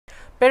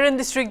Parent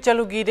District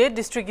Jalukie de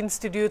District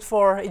Institute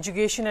for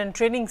Education and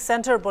Training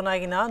Center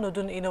bonaigina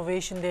nodun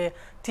innovation de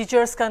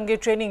teachers kan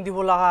ge training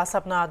dibolaga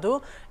sapna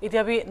adu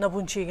itiabi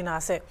nabunchi gina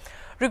ase.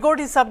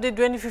 Record is update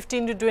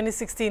 2015 to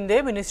 2016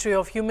 de Ministry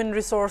of Human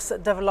Resource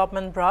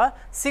Development bra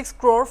 6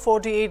 crore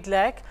 48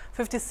 lakh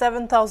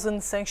 57,000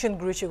 sanction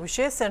gruche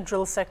gushe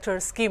central sector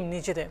scheme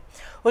nijede.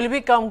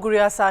 Ulibi kam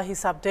guria sa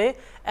hisab de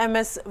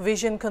MS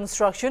Vision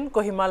Construction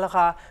Kohima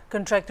laga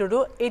contractor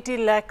do 80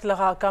 lakh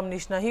laga kam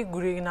nishna hi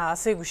gurigina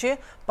ase gushe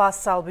 5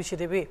 saal biche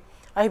debi.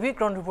 IB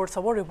ground report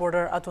sabo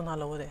reporter Atuna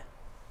lawode.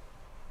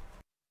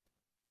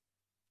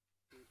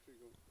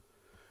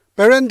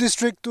 Parent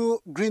district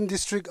to Green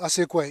district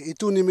asekoi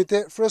itu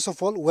nimite. First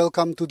of all,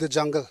 welcome to the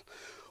jungle.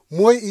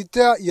 Moi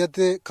ita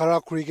yate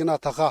kara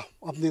kurigena taka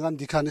apningan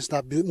dikhanis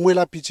na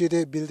moila piche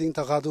de building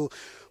taka du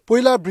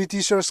poila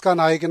Britishers kan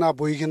aigena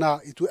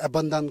boigena itu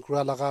abandon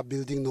kura laga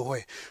building no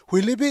hoy.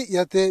 Huilibi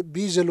yate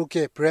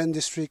Jalukie Parent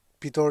district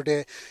pitor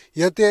de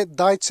yate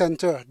Diet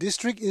Center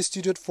District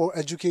Institute for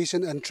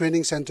Education and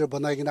Training Center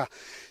banaigena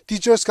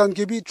teachers kan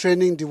kebi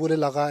training diwole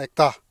laga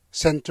ekta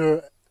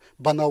center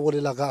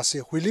banawole laga ase.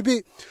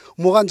 Huilibi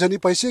mogan jani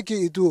paise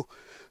ki itu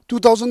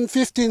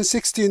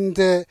 2015-16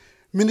 de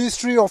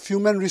Ministry of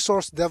Human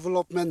Resource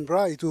Development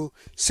bra itu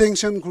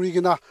sanction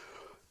kurigena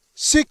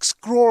 6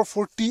 crore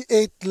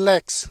 48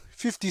 lakhs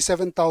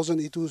 57,000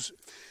 itu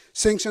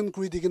sanction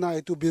kuridigena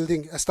itu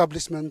building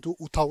establishment tu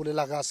uthaule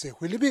laga ase.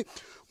 Huilibi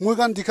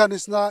mogan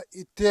dikhanisna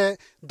ite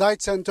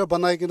Diet Center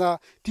banaigena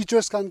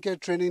teachers kan ke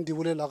training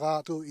diwole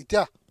laga tu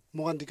itya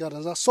mogan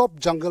dikhanisna sob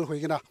jungle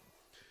hoigena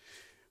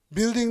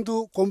building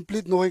to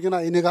complete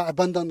noigena inega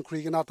abandon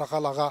kurigena taka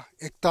laga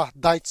ekta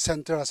Diet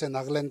Center ase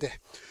Nagaland de.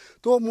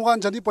 To mogan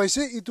jani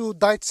paise itu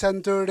Diet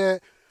Center de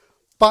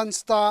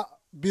pansta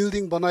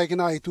building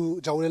banaigena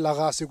itu jawle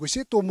laga ase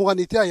gusi. To mogan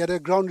itia yare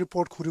ground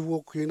report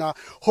khuribo kuina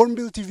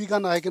Hornbill TV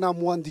kan aigena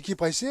mogan diki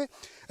paise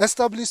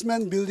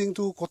establishment building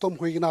to kotom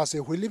hoigena ase.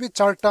 Huilibi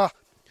charta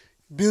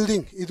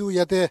building itu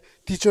yate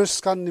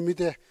teachers kan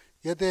nimite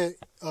yate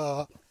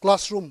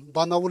classroom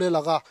banawule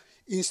laga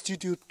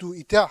institute to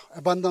ita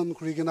abandon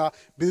kurigena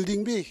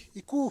building bi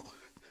iku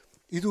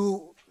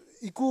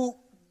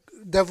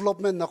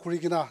development na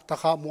kurigena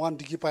taka muan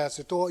diki pa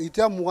ase. To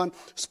ita muan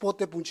spot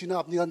te punchina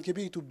apni kan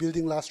kebi itu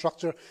building la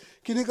structure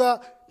kinika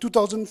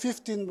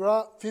 2015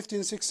 bra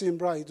 15-16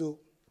 bra itu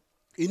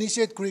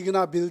initiate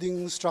kurigena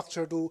building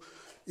structure to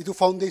itu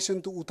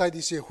foundation to utai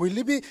dise.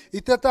 Huilibi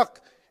ita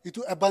tak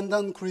itu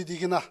abandon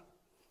kuridigena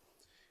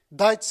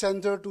Diet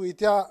Center to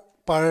ita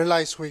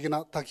paralyzed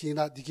hoigena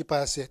takina diki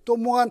pa ase. To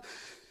mogan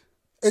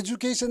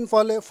education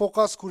fale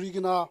focus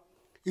kurigena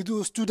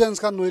idu students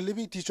kan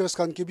noilibi teachers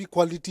kan kebi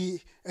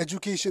quality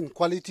education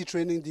quality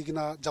training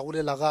digina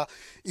jawle laga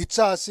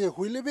itcha ase.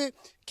 Huilibi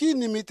ki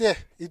nimite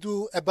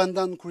idu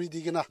abandon kuri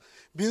digina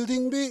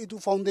building bi idu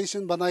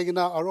foundation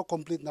banaigena aro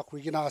complete na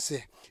kurigena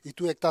ase.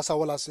 Itu ekta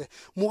sawal ase.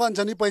 Mogan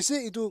jani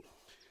paise idu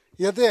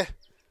yate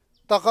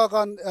taka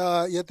kan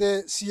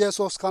yate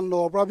CSOs kan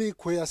lo brabi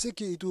khoi ase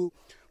ki itu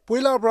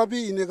poila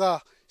brabi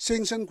inega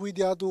sanction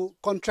kuidia tu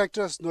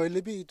contractors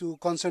noilibi itu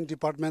concerned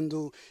department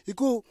du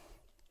iku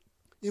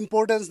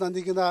importance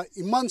nandigina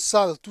iman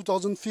sal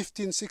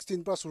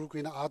 2015-16 pra suru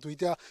kuina atu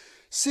itia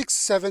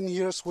 6-7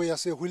 years hoya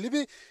ase.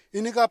 Huilibi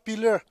inega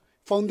pillar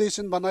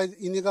foundation banai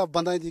inega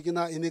banai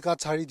digina inega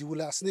chari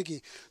diula asne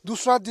ki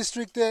dusra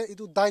district te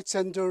itu Diet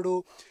Center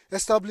do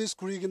establish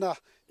kurigina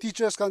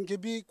teachers kan ke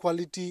bi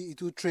quality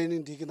itu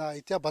training digina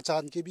itia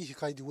bachan ke bi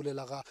hikai diule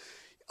laga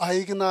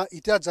aigna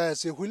ita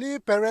jayase. Huli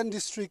Parent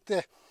District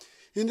te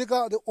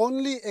indika the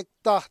only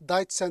ekta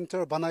Diet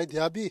Center banai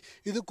diabi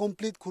idu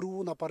complete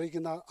kuru na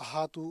parigina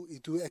ahatu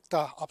itu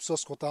ekta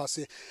absos kota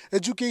ase.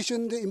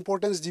 Education the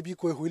importance dibi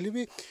koi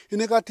huilibi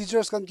indika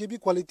teachers kan kebi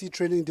quality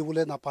training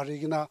dibule na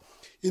parigina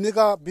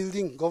indika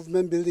building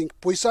government building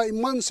poisa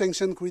iman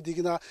sanction kuri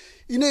digina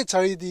ine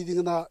chari di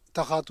digina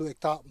takatu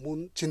ekta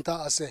mun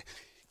chinta ase.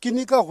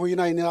 Kinika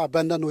hoina ine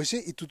abandon hoise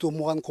itu to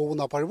mogan ko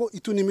na paribo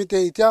itu nimite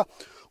itia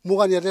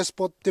mogan yare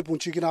spot te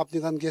punchikina apni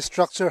kan ge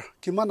structure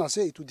kiman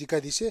ase itu dikai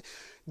dise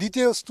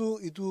details to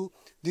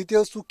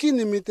ki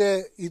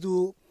nimite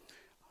itu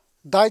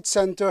Diet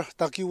Center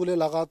taki ule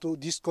laga to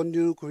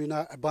discontinue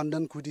kurina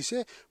abandon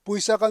kudise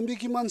poisa kan bi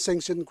kiman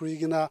sanction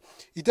kurigina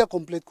ita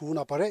complete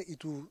kuna pare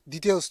itu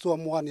details to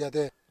mogan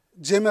yade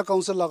JMA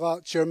council laga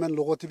chairman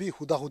logotibi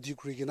huda hudi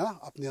kurigina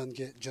apni an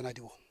ge janai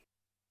dibo.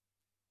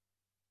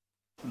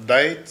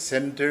 Diet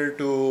Center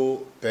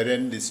to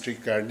Parent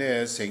District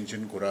karne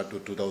sanction kura to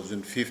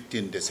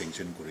 2015 de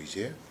sanction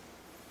kuriche.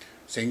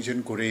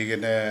 Sanction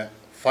kurigene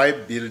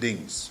 5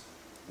 buildings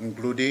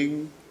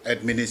including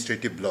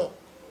administrative block.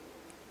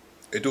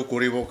 Etu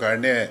kuribo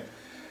karne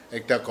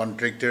ekta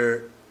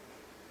contractor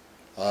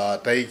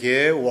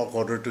taike work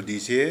order to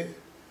dise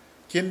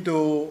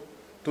kintu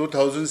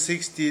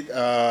 2016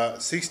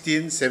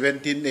 16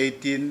 17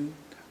 18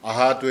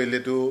 aha to ele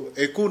to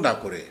eku na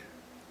kore.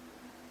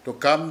 To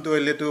come to a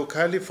little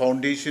Kali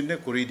foundation,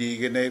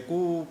 Kuridi,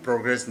 ku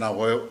progress now,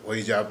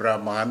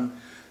 Oijabra Man,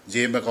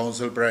 JMA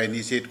Council Pra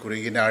initiate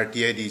Kurigin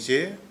RTI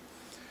DJ,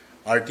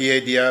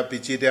 RTI dia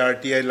pichite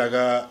RTI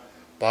laga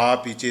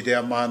pa pichite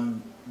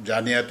aman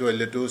jania to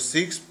eletu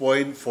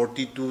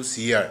 6.42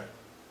 CR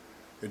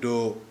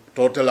etu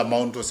total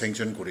amount to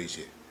sanction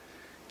korise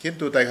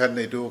kintu taihan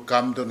etu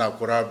kam to na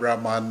kora bra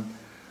man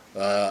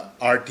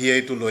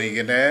RTI to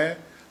loigene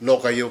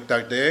lokayuk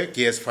takte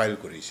case file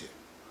korise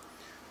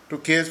to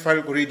case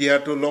file kori dia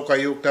to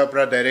lokayuk ta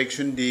pra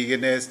direction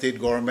digene state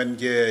government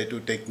ke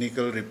etu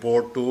technical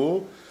report to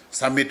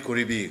submit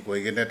koribi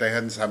koigene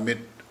taihan submit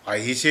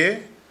ahise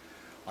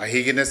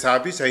ahigene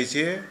sabi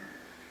saise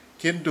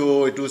কিন্তু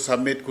এটু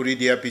submit কৰি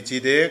দিয়া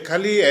পিছিতে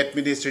খালি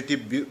administrative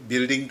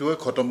বিল্ডিংটো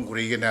খতম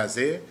কৰি গেনে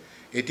আছে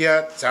এতিয়া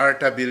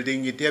চাৰটা বিল্ডিং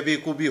এতিয়া বি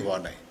কুবি হোৱা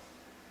নাই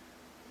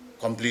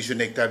কমপ্লিশন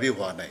একটা বি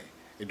হোৱা নাই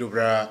এটু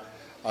পৰা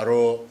আৰু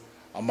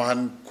আমান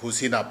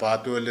খুশি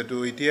নাপাতো হলেতো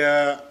এতিয়া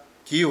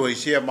কি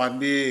হৈছে আমান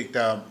বি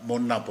একটা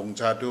মন না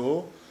পঞ্চাটো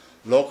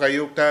লোক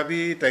আয়ুক্তা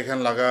বি তাইখান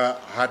লাগা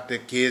হাত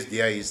কেস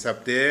দিয়া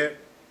হিসাবতে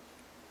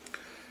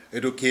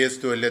এটু কেস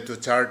তো হলে তো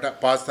চারটা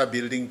পাঁচটা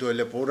বিল্ডিং তো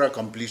হলে পুরা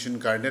কমপ্লিশন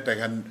কারণে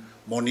তাইখান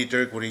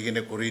মনিটৰ কৰি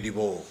কিনে কৰি দিব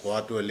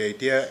কোৱাটো হলে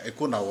এতিয়া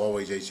একো নাওয়া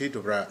হৈ যাইছে তো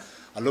পৰা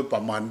আলো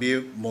পামান বি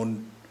মন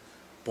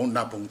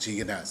পন্না পঞ্চি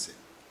কিনে আছে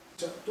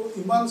তো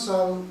ইমান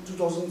সাল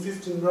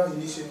 2015 রা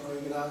ইনিশিয়েট কৰি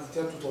কিনা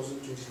এতিয়া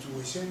 2022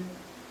 হৈছে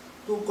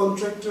তো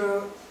কন্ট্ৰাক্টৰ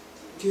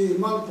কে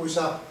ইমান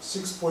পয়সা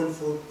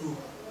 6.42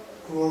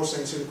 crore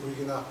sanction কৰি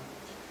কিনা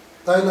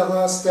তাই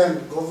লাগা স্ট্যান্ড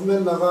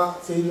গভর্নমেন্ট লাগা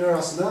ফেইলিয়ার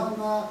আসনা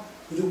না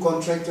ইটো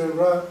কন্ট্রাক্টর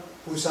রা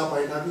পয়সা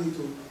পাই না বি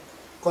তো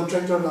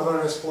contractor laga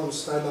response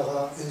tai laga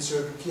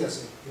answer ki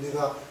ase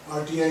inega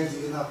RTI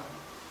digina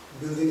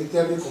building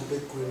itiabi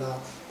complete kurina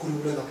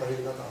kunule na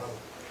parina ta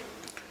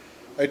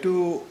etu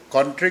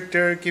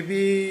contractor ki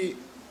bi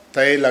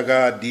tai laga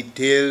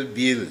detail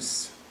bills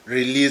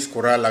release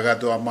kora laga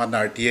to aman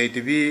RTI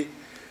ti bi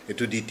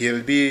etu detail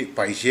bi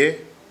paise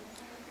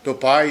to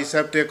pa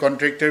hisab te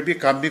contractor bi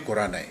kam bi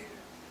kora nai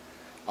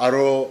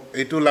aro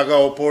etu laga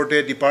oporte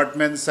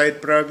department side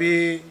pra bi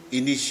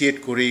initiate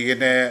kori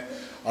gene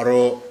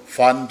aro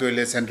fund to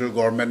le central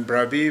government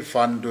prabi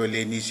fund to le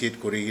initiate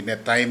kori ne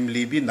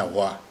timely bi na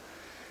hua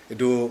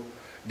edu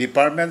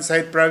department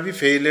side prabi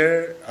failure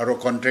aro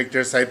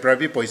contractor side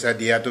prabi paisa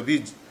dia to bi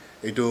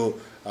edu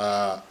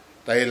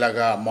tai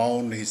laga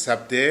amount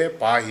hisab te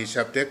pa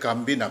hisab te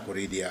kam bi na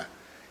kori dia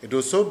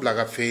edu sob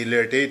laga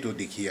failure te to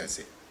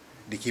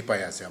dikhi pai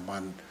ase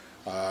man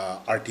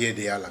RTI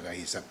dia laga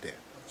hisab te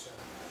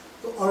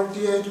to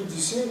RTI to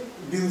dise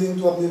building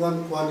to apni gan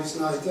qualis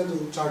na itia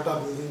to charta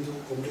building to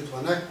complete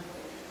hona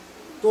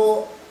तो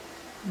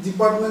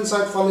department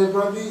side फाले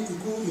प्राबी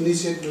इकु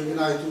initiate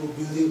करना इतु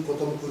building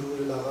खत्म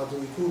करूले लगा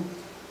तो इकु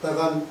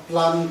तगन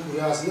planning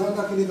कुरास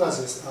ना किनि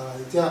कासेस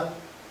इतिया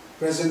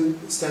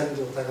present stand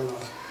जो तगन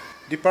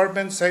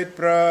डिपार्टमेंट साइड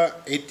प्रा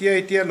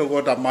इतिया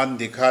लोगत आमान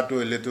दिखा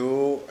तो एले तो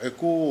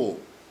एकु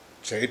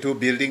छैटु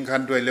बिल्डिंग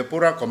खान तो एले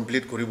पूरा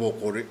कंप्लीट करिबो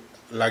करे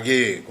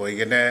लागे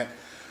कइगेने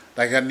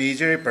ताइगा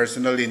निजे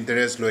पर्सनल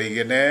इंटरेस्ट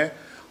लइगेने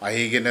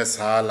आहिगेने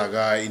सा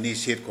लगा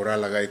इनिशिएट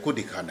करा लगा एकु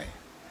दिखा नै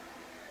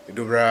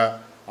এটুবৰা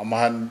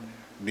আমান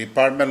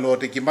ডিপাৰ্টমেন্ট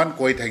লতে কিমান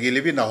কৈ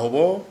থাকিলে বি না হ'ব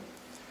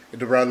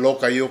এটুবৰা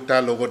লোক আয়ুক্তা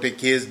লগতে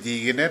কেস দি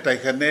গনে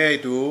তাইখানে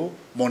এটু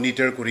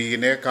মনিটৰ কৰি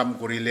গনে কাম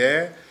কৰিলে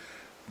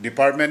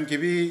ডিপাৰ্টমেন্ট কি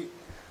বি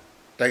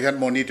তাইখান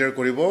মনিটৰ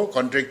কৰিব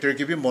কন্ট্ৰাক্টৰ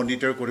কি বি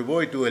মনিটৰ কৰিব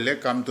এটু হলে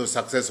কামটো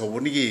সাকসেস হ'ব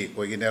নেকি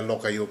কৈ গনে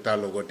লোক আয়ুক্তা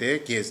লগতে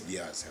কেস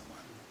দিয়া আছে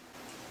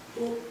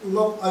তো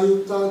লোক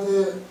আয়ুক্তা তে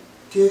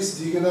কেস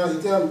দি গনা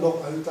ইতিয়া লোক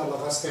আয়ুক্তা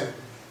লগা স্টেপ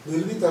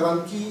নলবি তাগান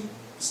কি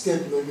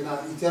স্টেপ লৈ গনা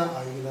ইতিয়া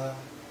আইগনা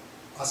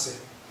আছে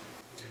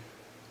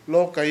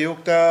লোক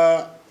আয়ুক্তা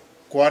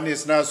কোয়ান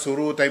ইসনা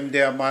শুরু টাইম দে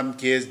আমান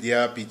কেস দিয়া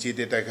পিছি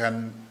দে তাইখান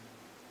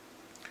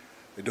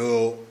এটো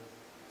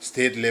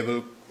স্টেট লেভেল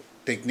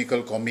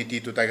টেকনিক্যাল কমিটি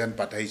তো তাইখান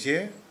পাঠাইছে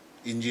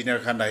ইঞ্জিনিয়ার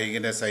খান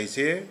আহিগেনে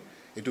চাইছে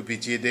এটো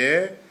পিছি দে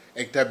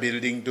একটা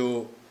বিল্ডিং তো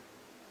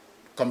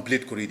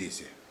কমপ্লিট কৰি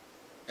দিছে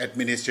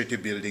এডমিনিষ্ট্রেটিভ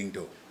বিল্ডিং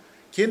তো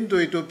কিন্তু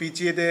এটো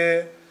পিছি দে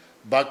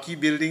বাকি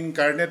বিল্ডিং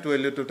কারণে তো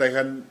এলে তো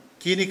তাইখান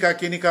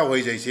কিনিকা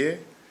হৈ যাইছে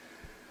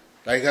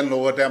তাইখান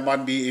লগতে আমান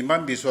বি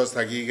ইমান বিশ্বাস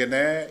থাকি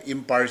গেনে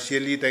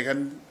ইম্পার্শিয়ালি তাইখান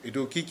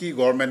এটু কি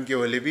গভর্নমেন্ট কে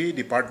হলেবি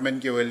ডিপার্টমেন্ট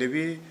কে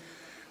হলেবি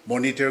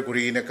মনিটর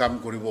কৰি কিনে কাম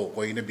কৰিব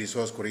কৈ কিনে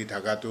বিশ্বাস কৰি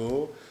থাকাটো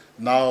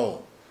নাও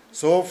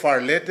সো ফাৰ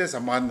লেটেস্ট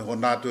আমান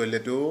হোনাটো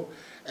হলেতো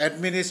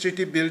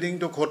এডমিনিষ্ট্ৰেটিভ বিল্ডিং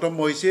তো খতম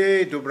হৈছে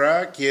এটুবৰা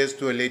কেস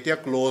তো হলে এতিয়া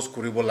ক্লোজ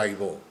কৰিব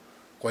লাগিব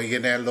কৈ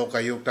কিনে লোক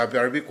আয়ুক্তা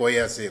বি কৈ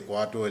আছে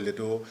কোৱাটো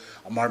হলেতো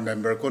আমাৰ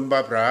মেম্বাৰ কোনবা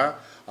পৰা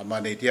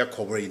আমান এতিয়া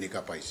খবৰ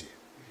ইনিকা পাইছে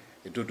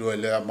এটুটো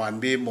হলে আমান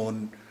বি মন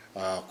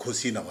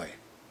খুশি নহয়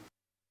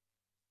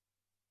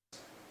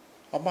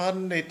আমান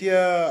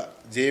এতিয়া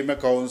JMA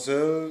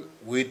council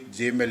with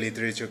JMA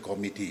literature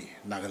committee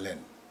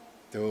Nagaland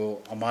তো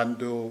আমান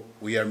তো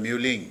we are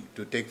মিউলিং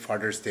to take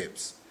further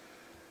steps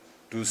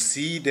to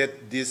see that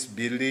this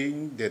building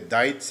the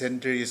diet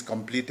centre is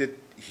completed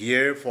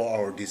here for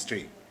our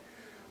district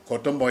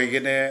খতম হৈ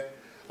গেনে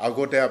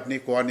আগতে আপনি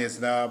কোৱা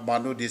নিচিনা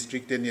মানুহ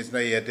ডিস্ট্ৰিক্টে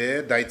নিচিনা ইয়াতে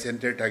ডাইট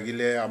সেন্টাৰ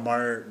থাকিলে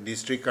আমাৰ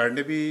ডিস্ট্ৰিক্ট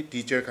কাৰণে বি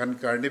টিচাৰ খান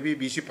কাৰণে বি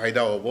বেছি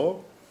ফায়দা হ'ব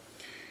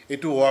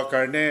etu hoa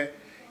karne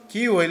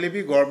ki hoile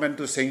bi government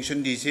to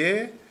sanction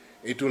dise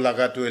etu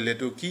laga to ele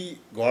to ki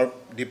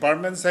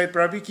department side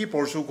pra bi ki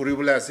pursue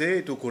kuribole ase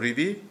etu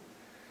koribi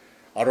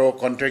aro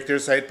contractor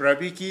side pra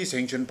bi ki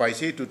sanction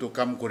paise etu to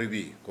kam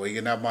koribi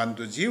koigena man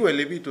to ji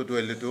hoile bi to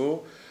ele to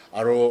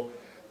aro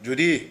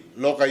jodi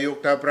lok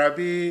ayok ta pra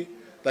bi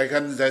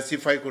তাইখান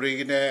justify কৰি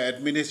কিনে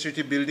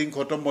administrative building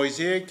খতম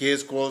হৈছে cash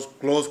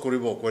close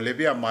কৰিব ক'লে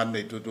B আমাৰ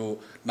এইটোতো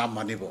নাম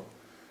মানিব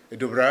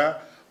এইটো পৰা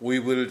উই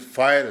উইল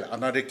ফাইল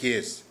আনাদাৰ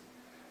কেছ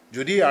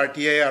যদি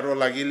RTI আৰু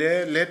লাগিলে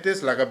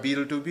লেটেষ্ট লাগা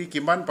বিলটো বি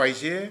কিমান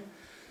পাইছে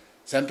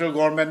central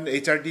government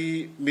HRD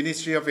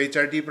ministry of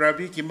HRD পৰা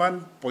বি কিমান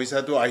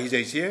পইচাটো আহি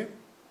যাইছে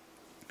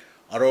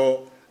আৰু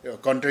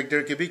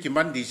কন্ট্ৰাক্টৰ কে বি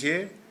কিমান দিছে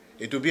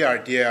এইটো বি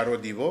RTI আৰু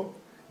দিব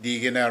দি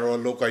কিনে আৰু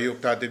লোক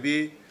আয়ুক্তাতে B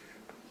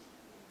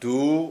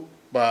to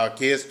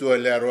case to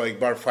aro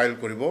ekbar file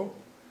koribo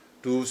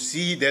to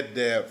see that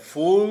the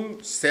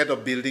full set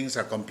of buildings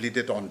are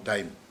completed on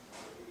time.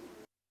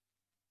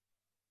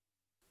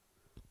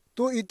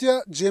 To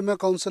itia JMA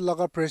Council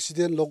laga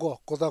president logo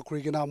kota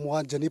kurigina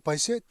mohan jani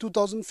paise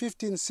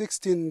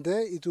 2015-16 de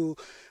itu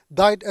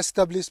diet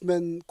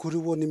establishment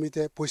kuribo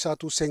nimite poisa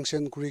tu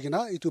sanction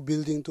kurigina itu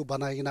building tu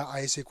banaigina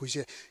aise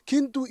kuise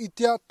kintu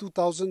itia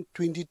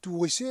 2022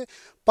 hoise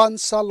 5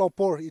 sal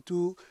opor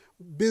itu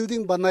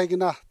building banai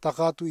gina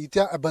taka tu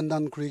itia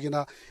abandon kuri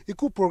gina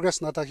iku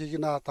progress na taki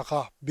gina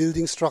taka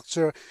building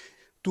structure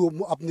tu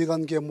apni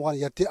gan ke moan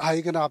yate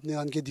ai gina apni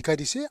gan ke dikai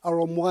dise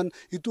aro moan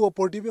itu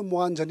opportunity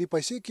moan jani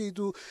paise ki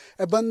itu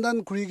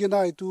abandon kuri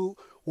gina itu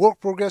work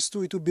progress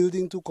tu itu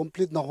building tu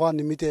complete na hwa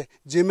nimite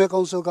JMA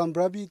council kan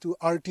brabi tu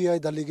RTI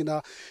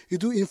daligina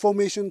itu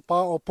information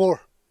pa opor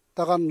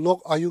takan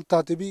lok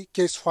ayukta tebi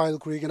case file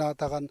kuri gina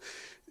takan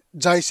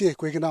jaise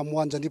koi gina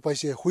moan jani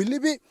paise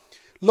huilibi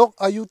lok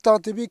ayuta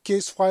tebi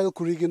case file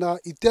kurigina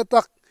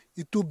itetak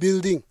itu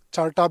building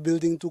charta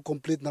building to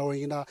complete na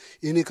hoigina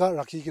inika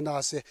rakhigina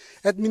ase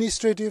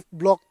administrative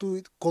block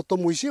to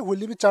kotom hoise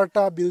holibi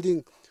charta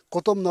building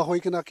kotom na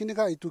hoigina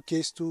kinika itu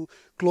case to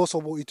close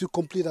hobo itu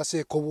complete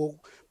ase kobo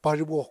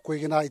paribo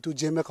koigina itu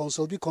JMA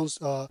council bi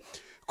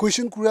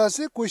question kura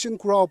ase question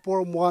kura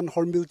opor moan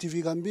hornbill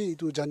TV gambi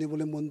itu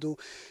janibole mondu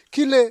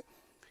kile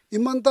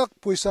iman tak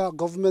poisa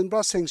government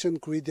bra sanction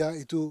kuri dia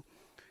itu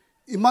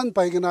iman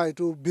paigena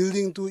itu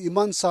building tu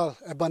iman sal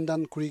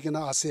abandon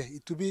kurigena ase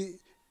itu bi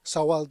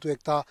sawal tu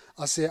ekta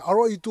ase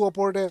aro itu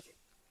oporde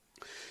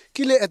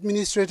kile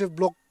administrative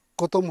block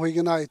kotom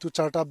hoigena itu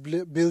charta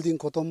building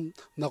kotom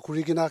na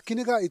kurigena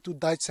kinika itu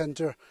diet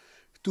center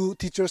tu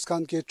teachers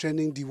kan ke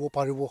training dibo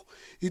paribo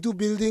itu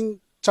building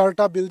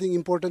charta building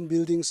important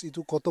buildings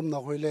itu kotom na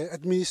hoile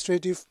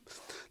administrative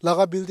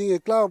laga building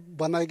ekla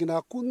banai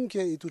gina kun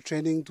ke itu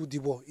training tu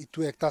dibo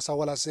itu ekta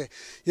sawal ase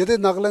yete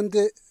Nagaland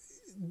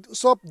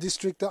सब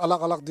district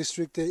अलग अलग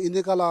district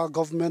इनका ला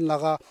government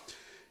लगा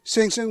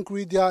sanction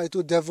kuri dia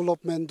itu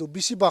development to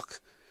bisi bak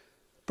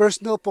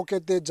personal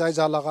pocket de jai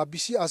ja laga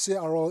bisi ase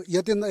aro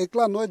yaten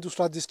ekla noi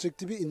dusra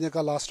district bi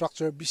ineka la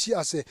structure bisi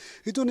ase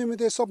itu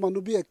nimite sob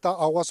manu bi ekta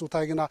awas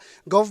uthai gina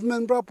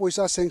government bra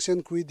poisa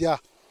sanction kuri dia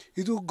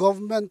itu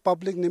government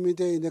public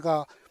nimite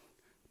ineka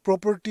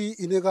property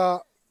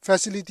ineka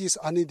facilities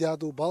ani dia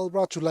tu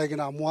balbra chulai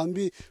gina muan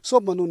bi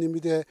sob manu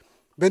nimite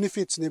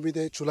benefits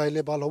nebide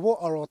chulaile bal hobo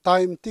aro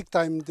time tik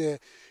time de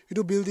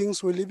itu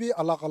buildings hoile bi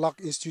alak alak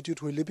institute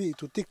hoile bi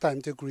itu tik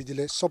time te kuri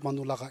dile sob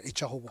manu laga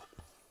icha hobo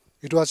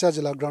itu ase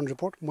jela ground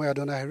report moi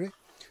adona here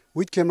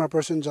with camera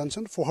person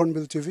Johnson for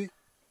Hornbill TV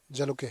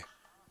Jalukie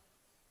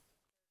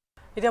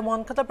ida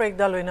mon khata break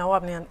da loina wa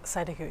apni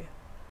side ke